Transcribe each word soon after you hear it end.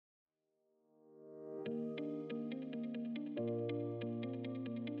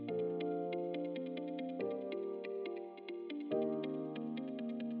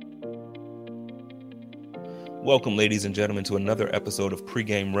Welcome, ladies and gentlemen, to another episode of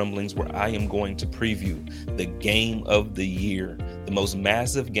Pregame Rumblings, where I am going to preview the game of the year. The most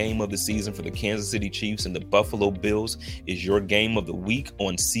massive game of the season for the Kansas City Chiefs and the Buffalo Bills is your game of the week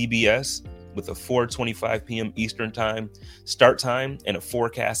on CBS with a 4:25 p.m. Eastern time start time and a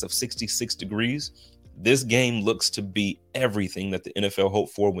forecast of 66 degrees. This game looks to be everything that the NFL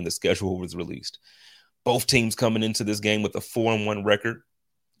hoped for when the schedule was released. Both teams coming into this game with a 4-1 record.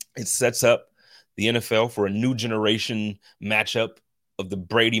 It sets up the NFL for a new generation matchup of the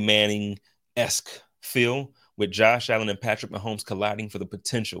Brady Manning-esque feel, with Josh Allen and Patrick Mahomes colliding for the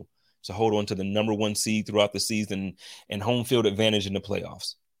potential to hold on to the number one seed throughout the season and home field advantage in the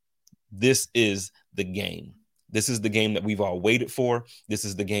playoffs. This is the game. This is the game that we've all waited for. This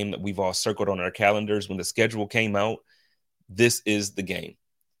is the game that we've all circled on our calendars when the schedule came out. This is the game.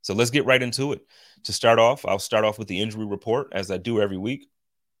 So let's get right into it. To start off, I'll start off with the injury report, as I do every week.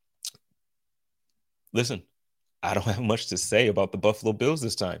 Listen, I don't have much to say about the Buffalo Bills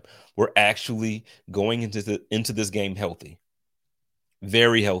this time. We're actually going into this game healthy.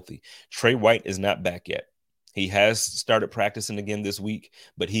 Very healthy. Trey White is not back yet. He has started practicing again this week,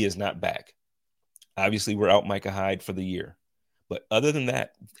 but he is not back. Obviously, we're out Micah Hyde for the year. But other than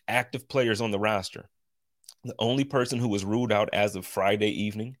that, active players on the roster. The only person who was ruled out as of Friday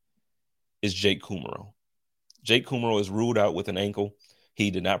evening is Jake Kumerow. Jake Kumerow is ruled out with an ankle. He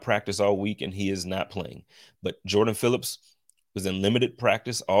did not practice all week, and he is not playing. But Jordan Phillips was in limited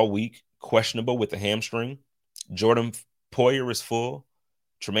practice all week, questionable with a hamstring. Jordan Poyer is full.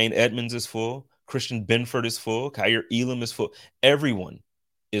 Tremaine Edmonds is full. Christian Benford is full. Kaiir Elam is full. Everyone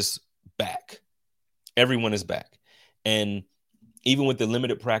is back. Everyone is back. And even with the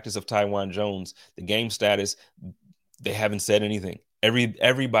limited practice of Taiwan Jones, the game status, they haven't said anything.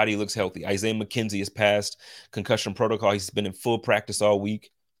 Everybody looks healthy. Isaiah McKenzie has passed concussion protocol. He's been in full practice all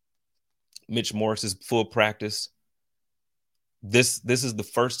week. Mitch Morse is full practice. This is the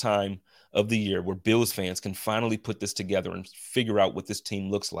first time of the year where Bills fans can finally put this together and figure out what this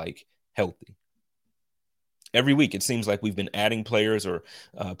team looks like healthy. Every week, it seems like we've been adding players or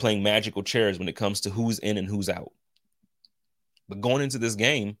playing magical chairs when it comes to who's in and who's out. But going into this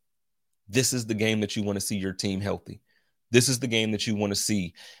game, this is the game that you want to see your team healthy. This is the game that you want to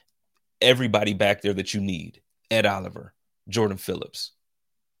see everybody back there that you need. Ed Oliver, Jordan Phillips.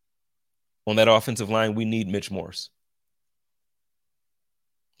 On that offensive line, we need Mitch Morse.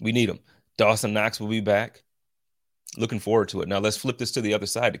 We need him. Dawson Knox will be back. Looking forward to it. Now let's flip this to the other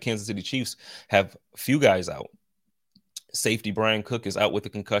side. The Kansas City Chiefs have a few guys out. Safety Brian Cook is out with a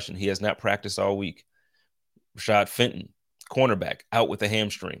concussion. He has not practiced all week. Rashad Fenton, cornerback, out with a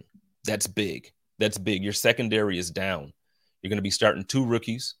hamstring. That's big. That's big. Your secondary is down. You're going to be starting two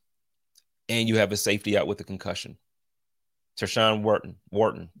rookies, and you have a safety out with a concussion. Tershawn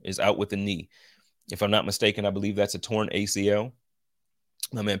Wharton is out with a knee. If I'm not mistaken, I believe that's a torn ACL.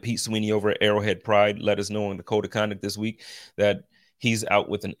 My man Pete Sweeney over at Arrowhead Pride let us know in the code of conduct this week that he's out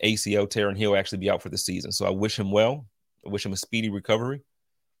with an ACL tear, and he'll actually be out for the season. So I wish him well. I wish him a speedy recovery.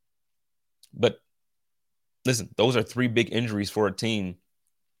 But listen, those are three big injuries for a team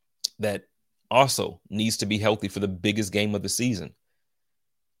that also needs to be healthy for the biggest game of the season.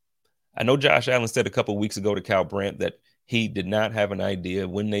 I know Josh Allen said a couple of weeks ago to Cal Brandt that he did not have an idea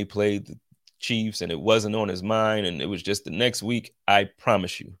when they played the Chiefs and it wasn't on his mind and it was just the next week. I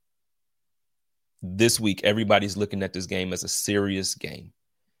promise you, this week, everybody's looking at this game as a serious game.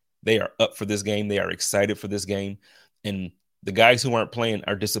 They are up for this game. They are excited for this game. And the guys who aren't playing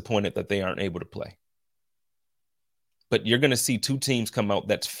are disappointed that they aren't able to play. But you're going to see two teams come out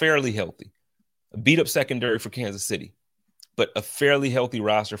that's fairly healthy. A beat-up secondary for Kansas City, but a fairly healthy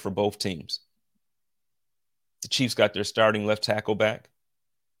roster for both teams. The Chiefs got their starting left tackle back.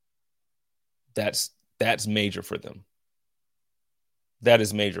 That's major for them. That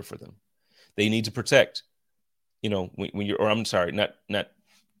is major for them. They need to protect, when you're, or I'm sorry, not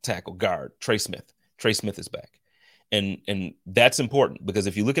tackle, guard, Trey Smith. Trey Smith is back. And that's important because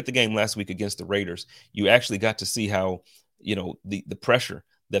if you look at the game last week against the Raiders, you actually got to see how, the pressure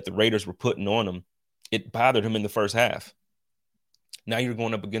that the Raiders were putting on him, it bothered him in the first half. Now you're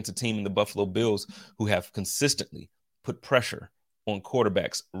going up against a team in the Buffalo Bills who have consistently put pressure on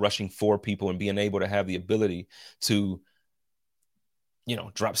quarterbacks, rushing four people and being able to have the ability to,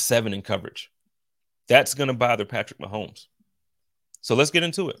 drop 7 in coverage. That's going to bother Patrick Mahomes. So let's get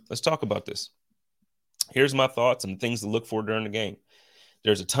into it. Let's talk about this. Here's my thoughts and things to look for during the game.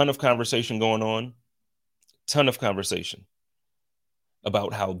 There's a ton of conversation going on,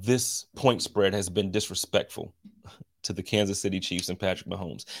 about how this point spread has been disrespectful to the Kansas City Chiefs and Patrick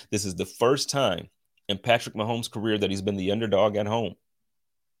Mahomes. This is the first time in Patrick Mahomes' career that he's been the underdog at home.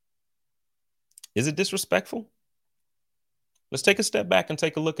 Is it disrespectful? Let's take a step back and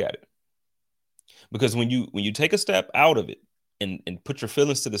take a look at it. Because when you take a step out of it and put your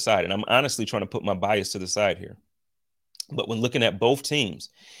feelings to the side, and I'm honestly trying to put my bias to the side here, but when looking at both teams,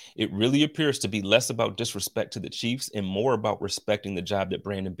 it really appears to be less about disrespect to the Chiefs and more about respecting the job that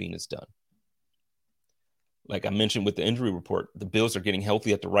Brandon Beane has done. Like I mentioned with the injury report, the Bills are getting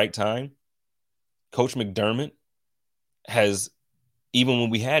healthy at the right time. Coach McDermott has, even when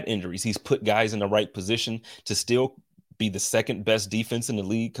we had injuries, he's put guys in the right position to still be the second best defense in the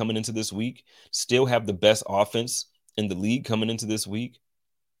league coming into this week, still have the best offense in the league coming into this week.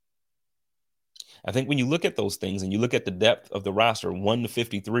 I think when you look at those things and you look at the depth of the roster, 1 to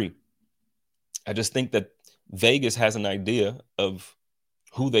 53, I just think that Vegas has an idea of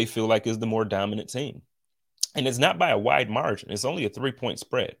who they feel like is the more dominant team. And it's not by a wide margin. It's only a 3-point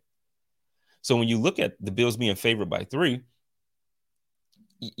spread. So when you look at the Bills being favored by 3,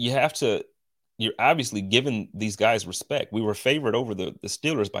 you're obviously giving these guys respect. We were favored over the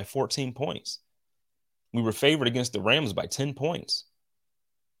Steelers by 14 points. We were favored against the Rams by 10 points.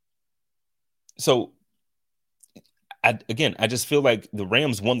 So, I just feel like the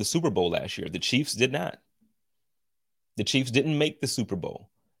Rams won the Super Bowl last year. The Chiefs did not. The Chiefs didn't make the Super Bowl.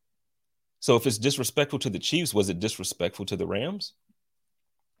 So if it's disrespectful to the Chiefs, was it disrespectful to the Rams?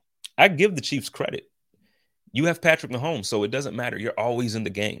 I give the Chiefs credit. You have Patrick Mahomes, so it doesn't matter. You're always in the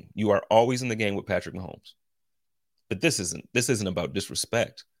game. You are always in the game with Patrick Mahomes. But this isn't about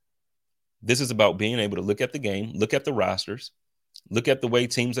disrespect. This is about being able to look at the game, look at the rosters, look at the way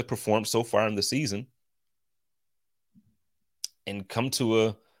teams have performed so far in the season, and come to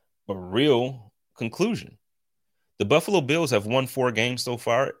a real conclusion. The Buffalo Bills have won 4 games so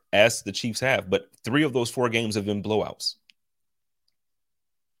far, as the Chiefs have, but 3 of those 4 games have been blowouts.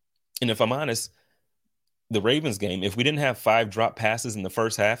 And if I'm honest, the Ravens game, if we didn't have 5 drop passes in the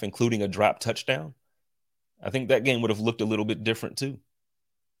first half, including a drop touchdown, I think that game would have looked a little bit different too.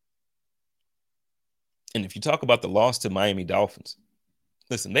 And if you talk about the loss to Miami Dolphins,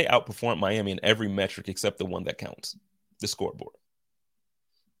 listen, they outperformed Miami in every metric except the one that counts, the scoreboard.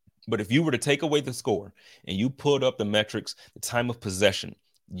 But if you were to take away the score and you put up the metrics, the time of possession,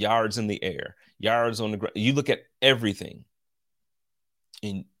 yards in the air, yards on the ground, you look at everything,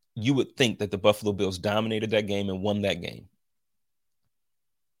 and you would think that the Buffalo Bills dominated that game and won that game.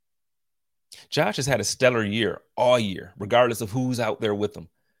 Josh has had a stellar year all year, regardless of who's out there with him.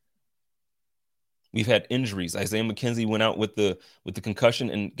 We've had injuries. Isaiah McKenzie went out with the concussion,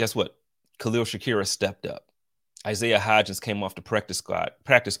 and guess what? Khalil Shakira stepped up. Isaiah Hodgins came off the practice squad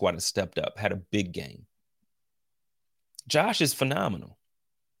and stepped up, had a big game. Josh is phenomenal.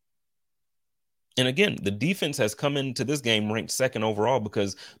 And again, the defense has come into this game ranked 2nd overall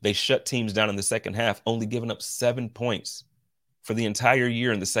because they shut teams down in the second half, only giving up 7 points for the entire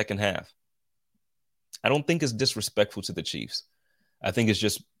year in the second half. I don't think it's disrespectful to the Chiefs. I think it's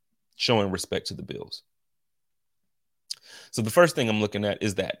just showing respect to the Bills. So the first thing I'm looking at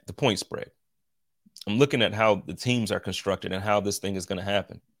is that the point spread. I'm looking at how the teams are constructed and how this thing is going to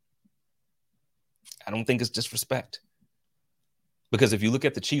happen. I don't think it's disrespect. Because if you look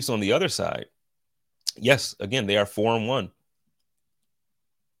at the Chiefs on the other side, yes, again, they are 4-1.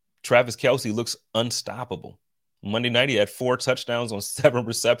 Travis Kelce looks unstoppable. Monday night, he had 4 touchdowns on 7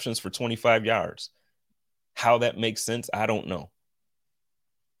 receptions for 25 yards. How that makes sense, I don't know.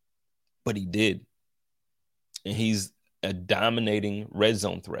 But he did. And he's a dominating red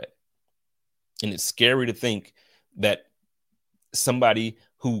zone threat. And it's scary to think that somebody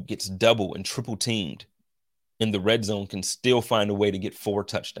who gets double and triple teamed in the red zone can still find a way to get 4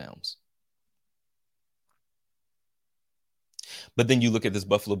 touchdowns. But then you look at this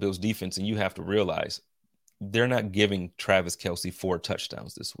Buffalo Bills defense and you have to realize they're not giving Travis Kelce 4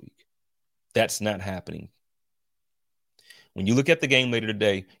 touchdowns this week. That's not happening. When you look at the game later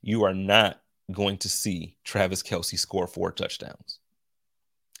today, you are not going to see Travis Kelce score 4 touchdowns.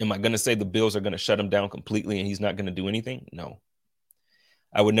 Am I going to say the Bills are going to shut him down completely and he's not going to do anything? No.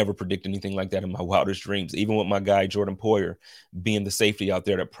 I would never predict anything like that in my wildest dreams, even with my guy Jordan Poyer being the safety out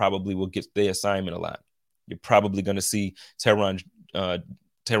there that probably will get the assignment a lot. You're probably going to see Taron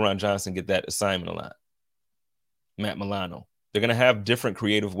Johnson get that assignment a lot. Matt Milano. They're going to have different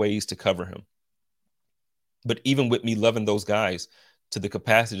creative ways to cover him. But even with me loving those guys to the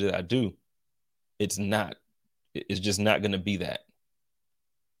capacity that I do, it's just not going to be that.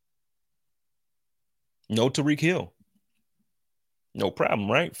 No Tyreek Hill. No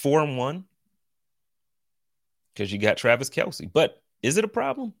problem, right? 4-1. Because you got Travis Kelce. But is it a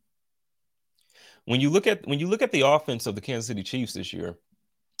problem? When you look at the offense of the Kansas City Chiefs this year,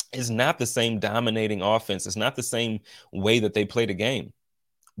 it's not the same dominating offense. It's not the same way that they play the game.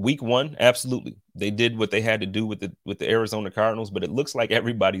 Week 1, absolutely. They did what they had to do with the Arizona Cardinals, but it looks like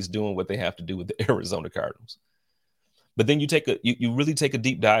everybody's doing what they have to do with the Arizona Cardinals. But then you really take a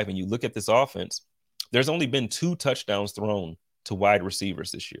deep dive and you look at this offense. There's only been 2 touchdowns thrown to wide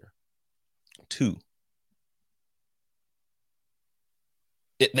receivers this year. 2.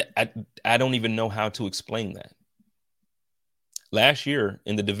 I don't even know how to explain that. Last year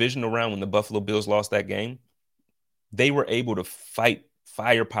in the divisional round when the Buffalo Bills lost that game, they were able to fight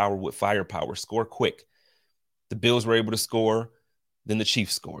firepower with firepower, score quick. The Bills were able to score, then the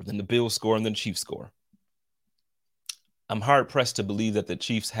Chiefs score, then the Bills score, and then the Chiefs score. I'm hard pressed to believe that the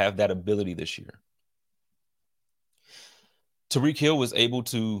Chiefs have that ability this year. Tyreek Hill was able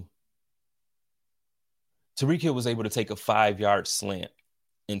to take a 5-yard slant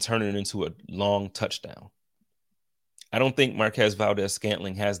and turn it into a long touchdown. I don't think Marquez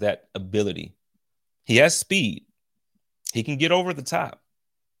Valdes-Scantling has that ability. He has speed. He can get over the top,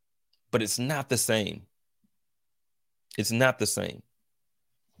 but it's not the same. It's not the same.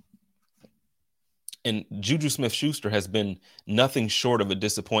 And Juju Smith-Schuster has been nothing short of a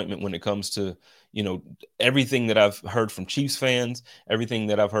disappointment when it comes to, everything that I've heard from Chiefs fans, everything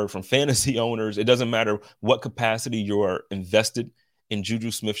that I've heard from fantasy owners. It doesn't matter what capacity you're invested in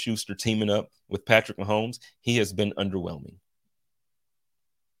Juju Smith-Schuster teaming up with Patrick Mahomes. He has been underwhelming.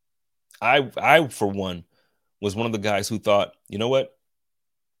 I for one, was one of the guys who thought, you know what?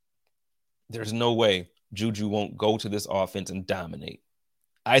 There's no way Juju won't go to this offense and dominate.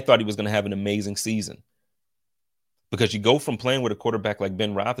 I thought he was going to have an amazing season because you go from playing with a quarterback like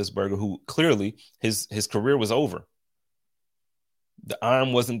Ben Roethlisberger, who clearly his career was over. The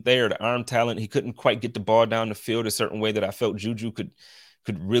arm wasn't there, the arm talent. He couldn't quite get the ball down the field a certain way that I felt Juju could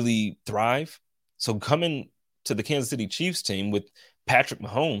really thrive. So coming to the Kansas City Chiefs team with Patrick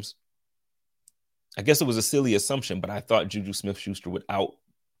Mahomes, I guess it was a silly assumption, but I thought Juju Smith-Schuster would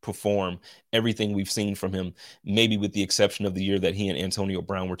outperform everything we've seen from him, maybe with the exception of the year that he and Antonio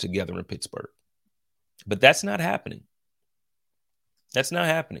Brown were together in Pittsburgh. But that's not happening. That's not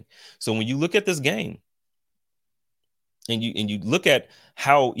happening. So when you look at this game and you look at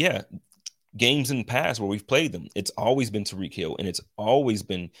how, games in the past where we've played them, it's always been Tyreek Hill and it's always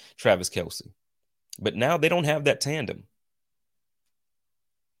been Travis Kelce. But now they don't have that tandem.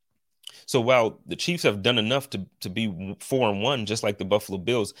 So while the Chiefs have done enough to be 4-1, just like the Buffalo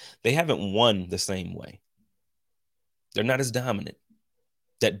Bills, they haven't won the same way. They're not as dominant.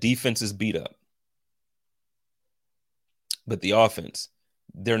 That defense is beat up. But the offense,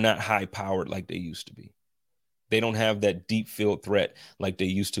 they're not high-powered like they used to be. They don't have that deep field threat like they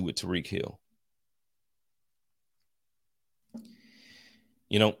used to with Tyreek Hill.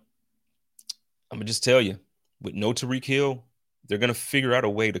 I'm going to just tell you, with no Tyreek Hill, they're going to figure out a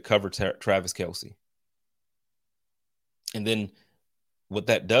way to cover Travis Kelce. And then what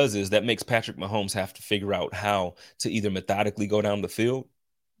that does is that makes Patrick Mahomes have to figure out how to either methodically go down the field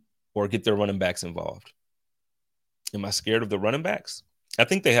or get their running backs involved. Am I scared of the running backs? I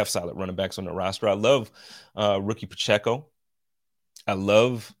think they have solid running backs on the roster. I love rookie Pacheco. I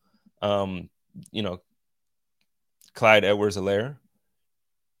love, Clyde Edwards-Helaire.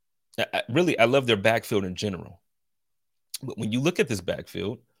 I love their backfield in general. But when you look at this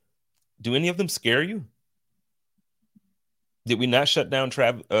backfield, do any of them scare you? Did we not shut down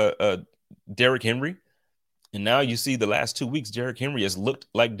Derrick Henry? And now you see the last 2 weeks, Derrick Henry has looked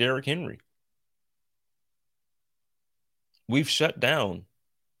like Derrick Henry. We've shut down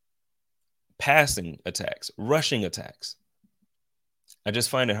passing attacks, rushing attacks. I just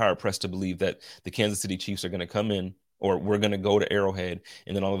find it hard-pressed to believe that the Kansas City Chiefs are going to come in, or we're going to go to Arrowhead,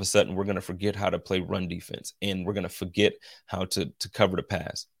 and then all of a sudden we're going to forget how to play run defense, and we're going to forget how to cover the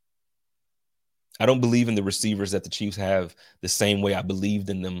pass. I don't believe in the receivers that the Chiefs have the same way I believed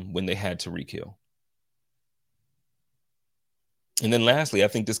in them when they had Tyreek Hill. And then lastly, I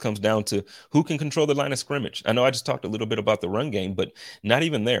think this comes down to who can control the line of scrimmage. I know I just talked a little bit about the run game, but not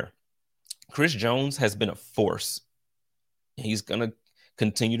even there. Chris Jones has been a force. He's going to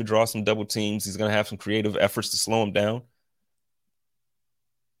continue to draw some double teams. He's going to have some creative efforts to slow him down.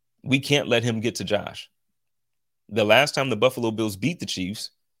 We can't let him get to Josh. The last time the Buffalo Bills beat the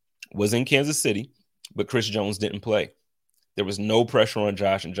Chiefs was in Kansas City, but Chris Jones didn't play. There was no pressure on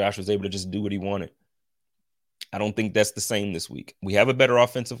Josh, and Josh was able to just do what he wanted. I don't think that's the same this week. We have a better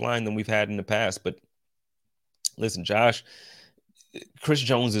offensive line than we've had in the past, but listen, Chris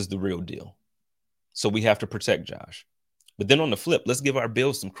Jones is the real deal. So we have to protect Josh. But then on the flip, let's give our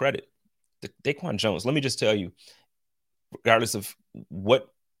Bills some credit. Daquan Jones, let me just tell you, regardless of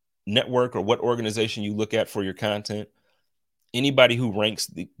what network or what organization you look at for your content, anybody who ranks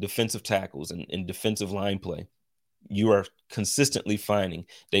the defensive tackles and defensive line play, you are consistently finding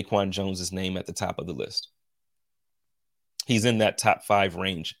Daquan Jones's name at the top of the list. He's in that top 5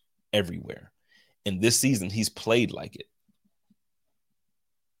 range everywhere. And this season, he's played like it.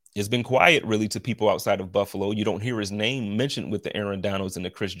 It's been quiet, really, to people outside of Buffalo. You don't hear his name mentioned with the Aaron Donalds and the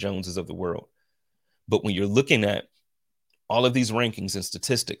Chris Joneses of the world. But when you're looking at all of these rankings and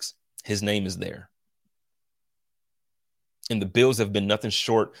statistics, his name is there. And the Bills have been nothing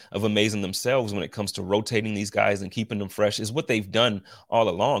short of amazing themselves when it comes to rotating these guys and keeping them fresh. Is what they've done all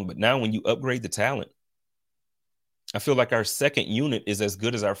along. But now when you upgrade the talent, I feel like our second unit is as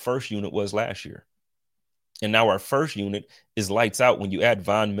good as our first unit was last year. And now our first unit is lights out when you add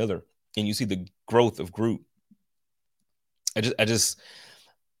Von Miller and you see the growth of Groot.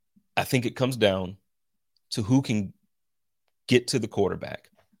 I think it comes down to who can get to the quarterback.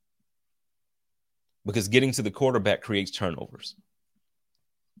 Because getting to the quarterback creates turnovers.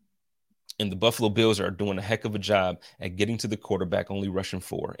 And the Buffalo Bills are doing a heck of a job at getting to the quarterback, only rushing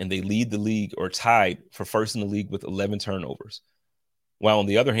 4. And they lead the league or tied for first in the league with 11 turnovers. While on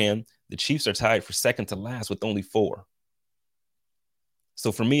the other hand, the Chiefs are tied for second to last with only 4.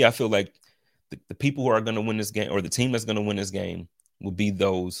 So for me, I feel like the people who are going to win this game, or the team that's going to win this game, will be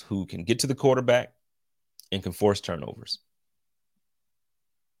those who can get to the quarterback and can force turnovers.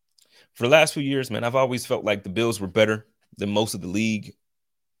 For the last few years, man, I've always felt like the Bills were better than most of the league.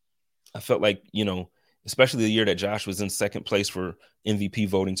 I felt like, especially the year that Josh was in second place for MVP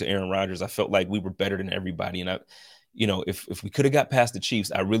voting to Aaron Rodgers, I felt like we were better than everybody. And if we could have got past the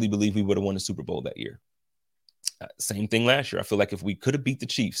Chiefs, I really believe we would have won the Super Bowl that year. Same thing last year. I feel like if we could have beat the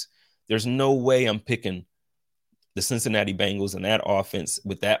Chiefs, there's no way I'm picking the Cincinnati Bengals and that offense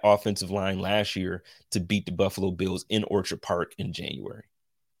with that offensive line last year to beat the Buffalo Bills in Orchard Park in January.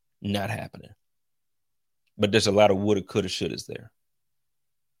 Not happening. But there's a lot of woulda, coulda, shouldas there.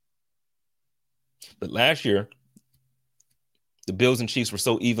 But last year, the Bills and Chiefs were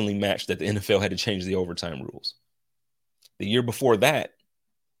so evenly matched that the NFL had to change the overtime rules. The year before that,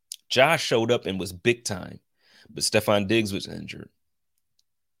 Josh showed up and was big time, but Stephon Diggs was injured.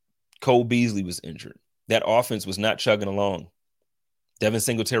 Cole Beasley was injured. That offense was not chugging along. Devin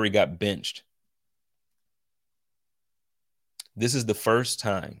Singletary got benched. This is the first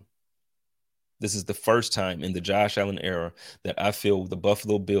time in the Josh Allen era that I feel the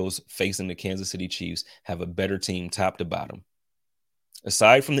Buffalo Bills facing the Kansas City Chiefs have a better team top to bottom.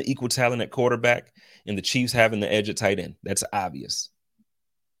 Aside from the equal talent at quarterback and the Chiefs having the edge at tight end, that's obvious.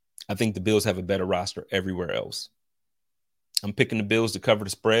 I think the Bills have a better roster everywhere else. I'm picking the Bills to cover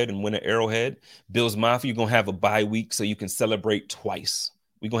the spread and win at Arrowhead. Bills Mafia, you're going to have a bye week so you can celebrate twice.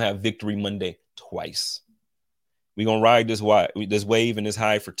 We're going to have Victory Monday twice. We're going to ride this wave and this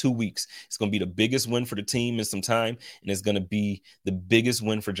high for 2 weeks. It's going to be the biggest win for the team in some time, and it's going to be the biggest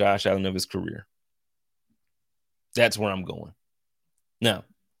win for Josh Allen of his career. That's where I'm going. Now,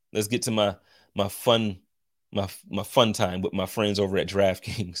 let's get to my fun time with my friends over at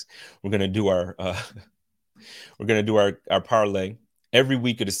DraftKings. We're going to do our parlay every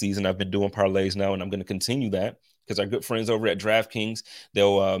week of the season. I've been doing parlays now, and I'm going to continue that because our good friends over at DraftKings,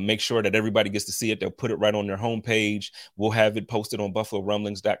 they'll make sure that everybody gets to see it. They'll put it right on their homepage. We'll have it posted on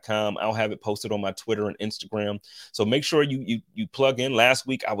BuffaloRumblings.com. I'll have it posted on my Twitter and Instagram. So make sure you plug in. Last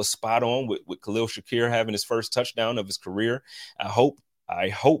week, I was spot on with Khalil Shakir having his first touchdown of his career. I hope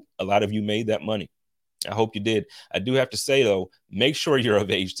a lot of you made that money. I hope you did. I do have to say, though, make sure you're of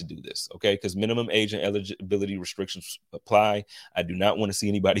age to do this, okay? Because minimum age and eligibility restrictions apply. I do not want to see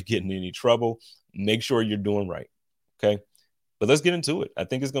anybody get in any trouble. Make sure you're doing right, okay? But let's get into it. I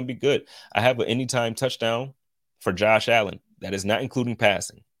think it's going to be good. I have an anytime touchdown for Josh Allen. That is not including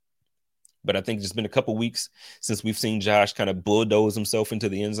passing. But I think it's been a couple weeks since we've seen Josh kind of bulldoze himself into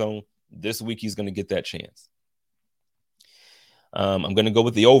the end zone. This week, he's going to get that chance. I'm going to go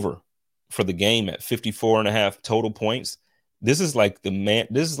with the over for the game at 54.5 total points. This is like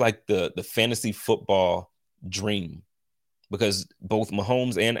the fantasy football dream, because both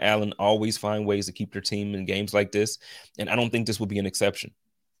Mahomes and Allen always find ways to keep their team in games like this. And I don't think this will be an exception.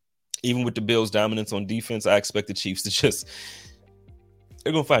 Even with the Bills' dominance on defense, I expect the Chiefs to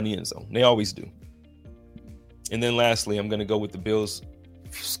they're going to find the end zone. They always do. And then lastly, I'm going to go with the Bills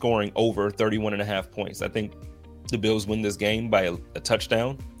scoring over 31.5 points. I think the Bills win this game by a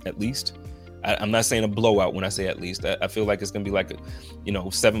touchdown at least. I'm not saying a blowout when I say at least. I feel like it's going to be like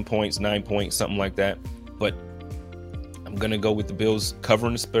 7 points, 9 points, something like that. But I'm going to go with the Bills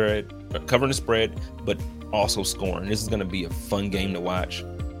covering the spread, but also scoring. This is going to be a fun game to watch.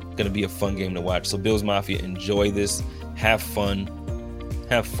 So Bills Mafia, enjoy this. Have fun.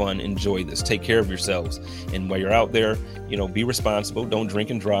 Enjoy this. Take care of yourselves. And while you're out there, be responsible. Don't drink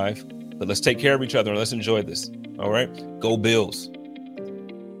and drive. But let's take care of each other and let's enjoy this. All right? Go Bills.